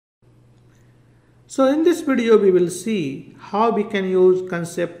So in this video we will see how we can use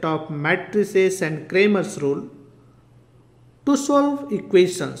concept of matrices and Cramer's rule to solve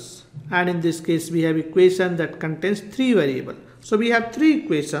equations, and in this case we have equation that contains three variables. So we have three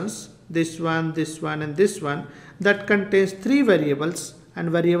equations, this one and this one, that contains three variables,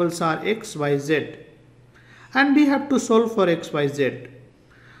 and variables are x, y, z, and we have to solve for x, y, z.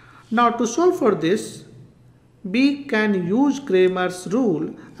 Now to solve for this we can use Cramer's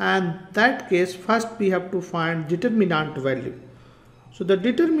rule, and that case first we have to find determinant value. So the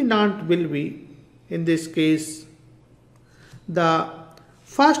determinant will be, in this case, the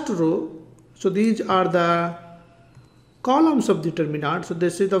first row. So these are the columns of determinant. So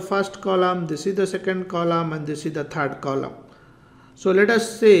this is the first column, this is the second column, and this is the third column. So let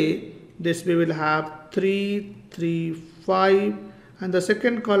us say this we will have 3, 3, 5, and the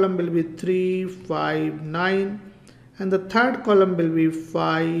second column will be 3, 5, 9, and the third column will be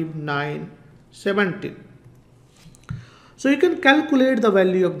 5, 9, 17. So you can calculate the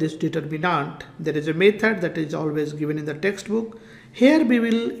value of this determinant. There is a method that is always given in the textbook. Here we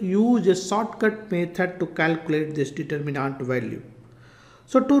will use a shortcut method to calculate this determinant value.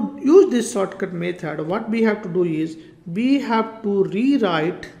 So to use this shortcut method, what we have to do is we have to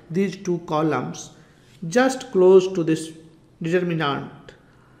rewrite these two columns just close to this determinant.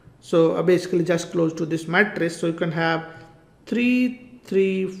 So basically just close to this matrix. So you can have 3,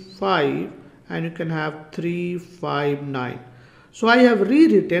 3, 5, and you can have 3, 5, 9. So I have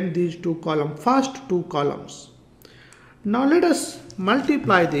rewritten these two columns, first two columns. Now let us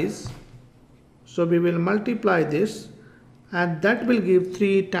multiply this. So we will multiply this, and that will give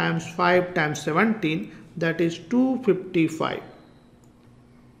 3 times 5 times 17, that is 255.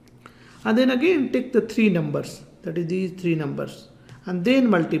 And then again take the three numbers, that is these three numbers, and then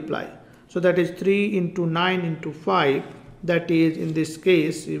multiply. So that is 3 into 9 into 5, that is, in this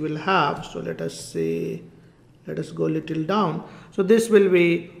case you will have, so let us say, let us go a little down. So this will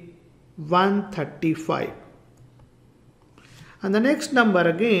be 135. And the next number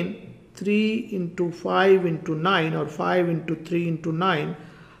again, 3 into 5 into 9, or 5 into 3 into 9.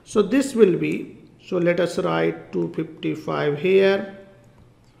 So this will be, so let us write 255 here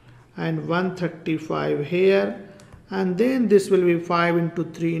and 135 here, and then this will be 5 into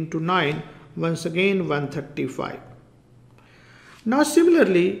 3 into 9, once again 135. Now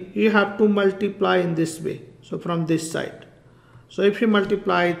similarly you have to multiply in this way, so from this side. So if you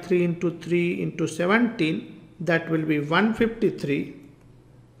multiply 3 into 3 into 17, that will be 153,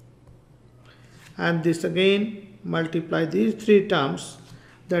 and this again multiply these three terms,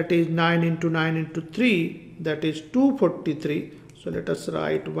 that is 9 into 9 into 3, that is 243. So let us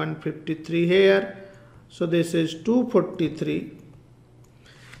write 153 here. So this is 243,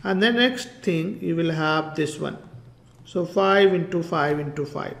 and the next thing you will have this one. So 5 into 5 into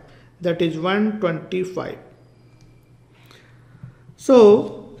 5, that is 125.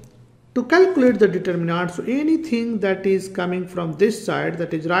 So to calculate the determinant, so anything that is coming from this side,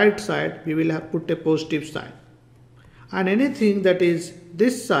 that is right side, we will have put a positive sign, and anything that is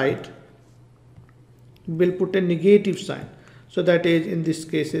this side will put a negative sign. So that is, in this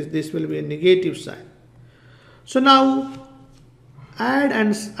case, this will be a negative sign. So now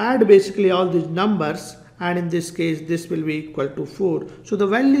add basically all these numbers, and in this case this will be equal to 4. So the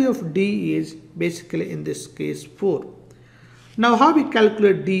value of d is basically in this case 4. Now how we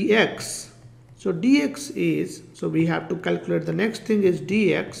calculate dx? So dx is, so we have to calculate, the next thing is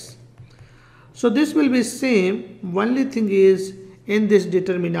dx. So this will be same, only thing is in this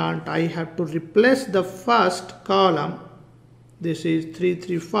determinant I have to replace the first column, this is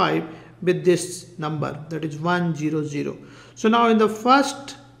 335, with this number, that is 100. So now in the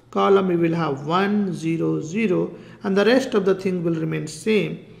first column we will have 100, and the rest of the thing will remain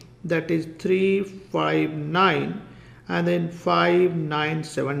same, that is 359, and then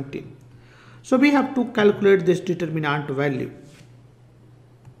 5917. So we have to calculate this determinant value.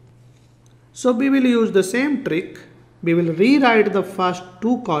 So we will use the same trick. We will rewrite the first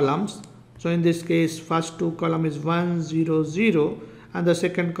two columns. So in this case first two column is 100, and the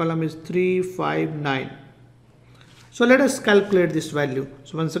second column is 359. So let us calculate this value.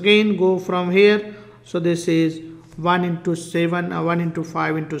 So once again go from here. So this is 1 into 7, 1 into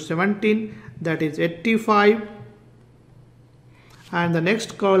 5 into 17, that is 85. And the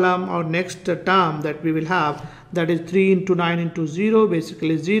next column or next term that we will have, that is 3 into 9 into 0,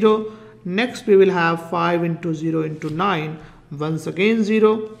 basically 0. Next we will have 5 into 0 into 9, once again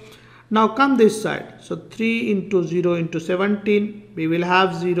 0. Now come this side. So 3 into 0 into 17, we will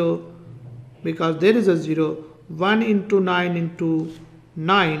have 0 because there is a 0. 1 into 9 into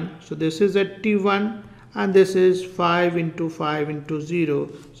 9, so this is 81, and this is 5 into 5 into 0,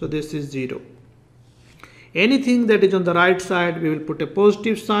 so this is 0. Anything that is on the right side, we will put a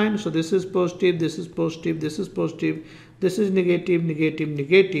positive sign. So this is positive, this is positive, this is positive, this is negative, negative,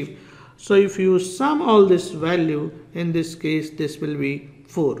 negative. So if you sum all this value, in this case, this will be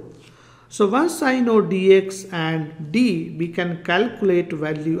 4. So once I know dx and d, we can calculate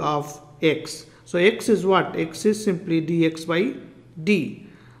value of x. So x is what? X is simply dx by d.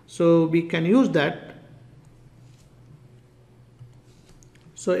 So we can use that.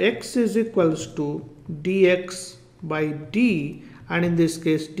 So x is equals to dx by d, and in this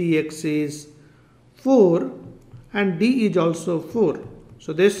case dx is 4 and d is also 4.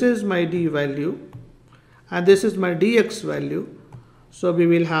 So this is my d value and this is my dx value. So we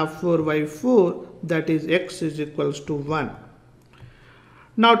will have 4 by 4, that is x is equals to 1.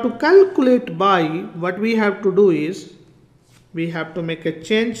 Now to calculate by, what we have to do is we have to make a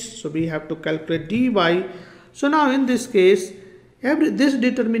change. So we have to calculate d by. So now in this case, this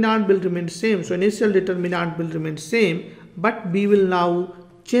determinant will remain same. So initial determinant will remain same, but we will now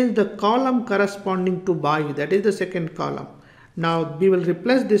change the column corresponding to by, that is the second column. Now we will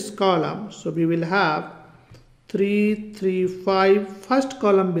replace this column. So we will have 3, 3, 5. First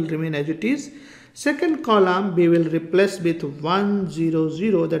column will remain as it is. Second column we will replace with 1, 0,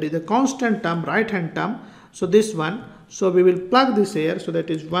 0. That is the constant term, right hand term. So this one. So we will plug this here. So that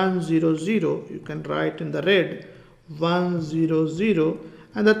is 1, 0, 0. You can write in the red 1, 0, 0.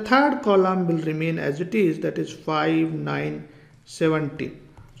 And the third column will remain as it is. That is 5, 9, 17.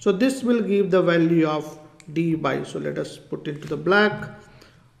 So this will give the value of d by. So let us put into the black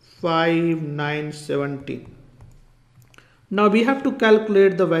 5, 9, 17. Now we have to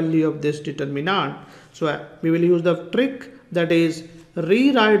calculate the value of this determinant. So we will use the trick, that is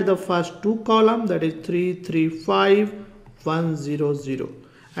rewrite the first two columns, that is 3, 3, 5, 1, 0, 0.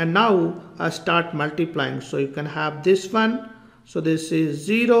 And now start multiplying. So you can have this one. So this is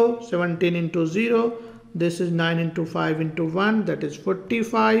 0, 17 into 0. This is 9 into 5 into 1, that is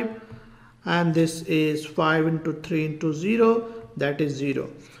 45. And this is 5 into 3 into 0, that is 0.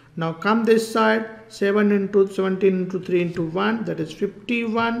 Now come this side, 7 into 17 into 3 into 1, that is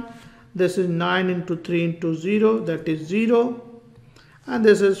 51. This is 9 into 3 into 0, that is 0. And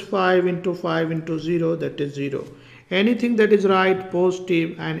this is 5 into 5 into 0, that is 0. Anything that is right,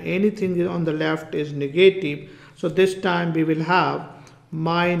 positive, and anything on the left is negative. So this time we will have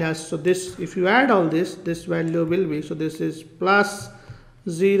minus. So this, if you add all this value will be, so this is plus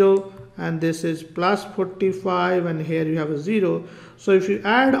 0 and this is plus 45 and here you have a 0. So if you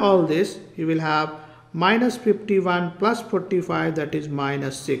add all this, you will have minus 51 plus 45, that is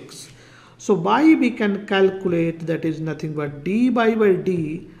minus 6. So by we can calculate, that is nothing but d by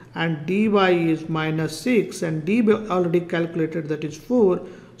d, and d by is minus 6 and d by already calculated, that is 4.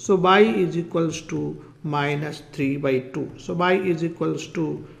 So by is equals to minus 3 by 2. So by is equals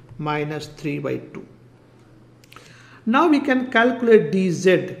to minus 3 by 2. Now we can calculate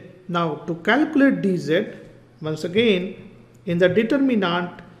dz. Now to calculate dz, once again in the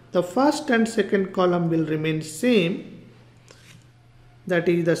determinant, the first and second column will remain same. That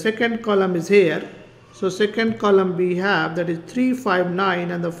is, the second column is here. So second column we have, that is 3, 5,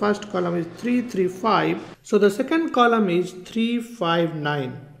 9, and the first column is 3, 3, 5. So the second column is 3, 5,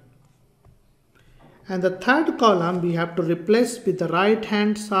 9. And the third column we have to replace with the right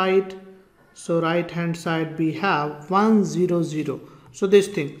hand side. So right hand side we have 1, 0, 0. So this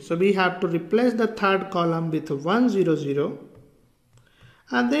thing. So we have to replace the third column with 1, 0, 0.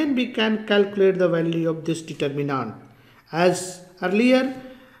 And then we can calculate the value of this determinant. As earlier,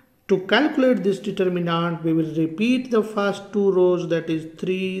 to calculate this determinant, we will repeat the first two rows, that is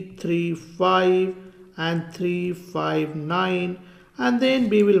 3, 3, 5 and 3, 5, 9, and then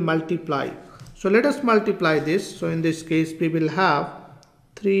we will multiply. So let us multiply this. So in this case, we will have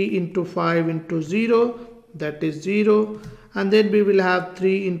 3 into 5 into 0, that is 0. And then we will have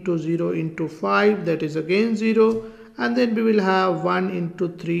 3 into 0 into 5, that is again 0. And then we will have 1 into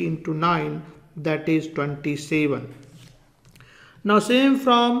 3 into 9, that is 27. Now same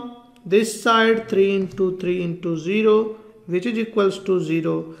from this side, 3 into 3 into 0, which is equals to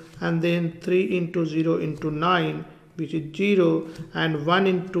 0. And then 3 into 0 into 9, which is 0. And 1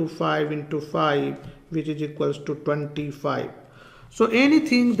 into 5 into 5, which is equals to 25. So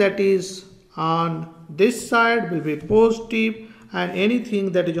anything that is on this side will be positive and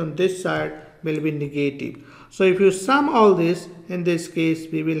anything that is on this side will be negative. So if you sum all this, in this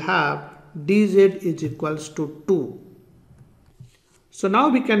case we will have dz is equals to 2. So now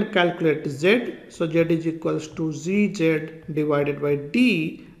we can calculate z. So z is equals to zz divided by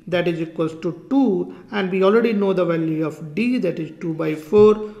d, that is equals to 2, and we already know the value of d, that is 2 by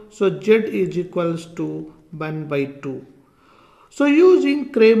 4. So z is equals to 1 by 2. So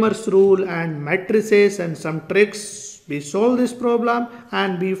using Cramer's rule and matrices and some tricks, we solved this problem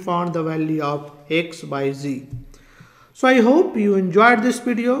and we found the value of x by z. So I hope you enjoyed this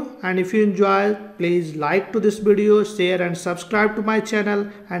video, and if you enjoyed, please like to this video, share and subscribe to my channel,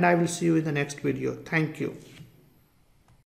 and I will see you in the next video. Thank you.